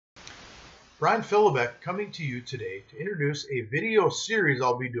Brian Philibek coming to you today to introduce a video series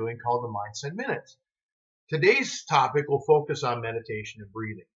I'll be doing called the Mindset Minutes. Today's topic will focus on meditation and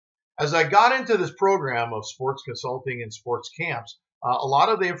breathing. As I got into this program of sports consulting and sports camps, a lot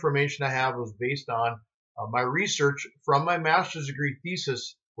of the information I have was based on my research from my master's degree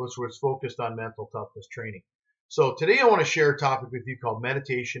thesis, which was focused on mental toughness training. So today I want to share a topic with you called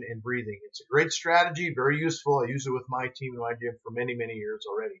meditation and breathing. It's a great strategy, very useful. I use it with my team in my gym for many, many years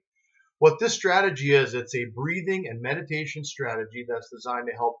already. What this strategy is, it's a breathing and meditation strategy that's designed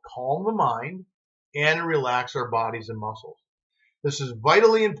to help calm the mind and relax our bodies and muscles. This is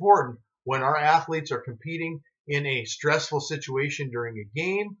vitally important when our athletes are competing in a stressful situation during a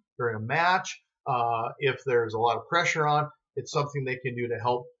game, during a match. If there's a lot of pressure on, it's something they can do to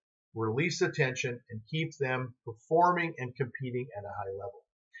help release the tension and keep them performing and competing at a high level.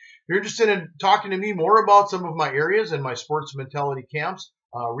 If you're interested in talking to me more about some of my areas and my sports mentality camps,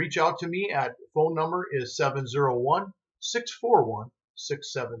 reach out to me at phone number is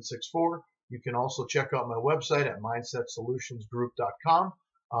 701-641-6764. You can also check out my website at mindsetsolutionsgroup.com.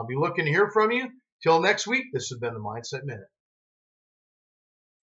 I'll be looking to hear from you. Till next week, this has been the Mindset Minute.